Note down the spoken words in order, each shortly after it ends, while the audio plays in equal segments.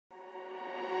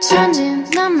천진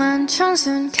나만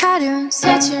청순 가련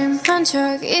새침한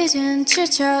척 이젠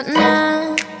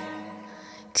지쳤나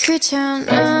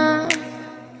귀찮아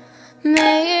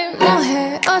매일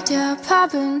뭐해 어디야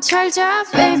밥은 잘자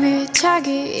baby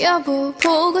자기 여보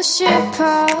보고 싶어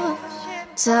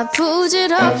다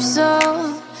부질없어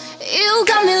You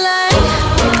got me like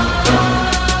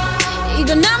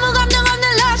이건 아무 감정 없는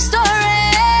love story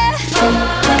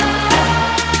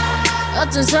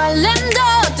어떤 설렘도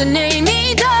어떤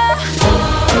의미도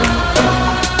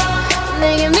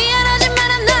내게 미안하지만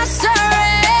I'm not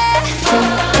sorry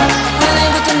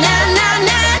오늘부터 나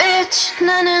Bitch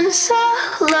나는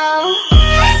solo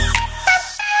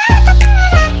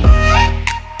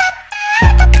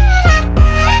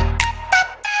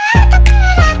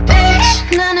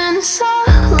Bitch 나는 solo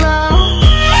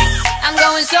I'm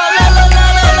going solo lo lo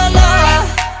lo lo lo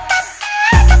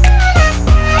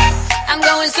I'm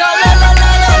going solo lo lo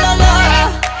lo lo lo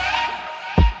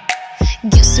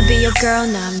Used to be your girl,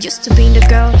 now I'm used to being the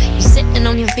girl. You sitting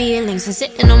on your feelings and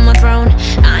sitting on my throne.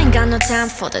 I ain't got no time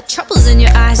for the troubles in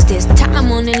your eyes. This time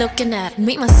I'm only looking at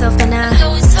me, myself and I. I'm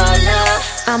going solo.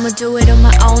 I'ma do it on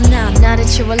my own now. Now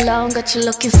that you're alone, got you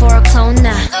looking for a clone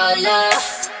now. Solo.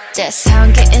 That's how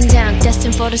I'm getting down,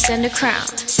 destined for the center crown.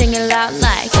 Sing it loud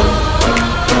like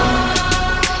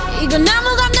이건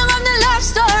아무 감정 없는 love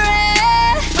story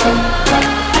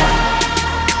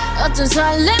어떤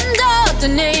설렘도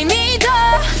어떤 의미도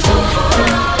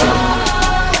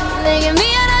내게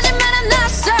미안하지만 I'm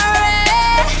not sorry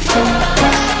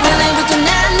오늘부터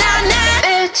나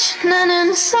Bitch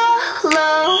나는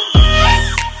solo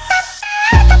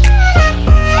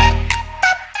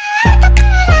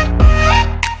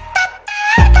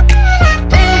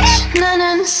Bitch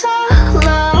나는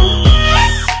solo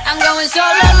I'm going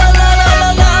solo lo lo lo lo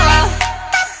lo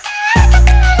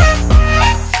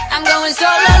I'm going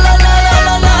solo lo lo lo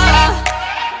lo lo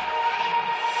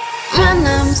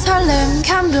만남 설렘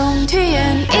감동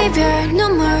뒤엔 이별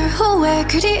눈물 후회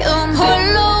그리움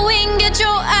홀로인 게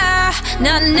좋아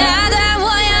난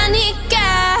나다워야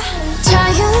하니까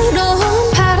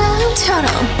자유로운 바람처럼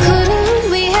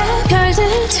구름 위에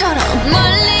별들처럼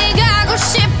멀리 가고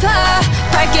싶어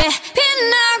밝게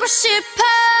빛나고 싶어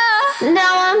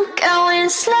Now I'm going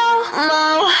slow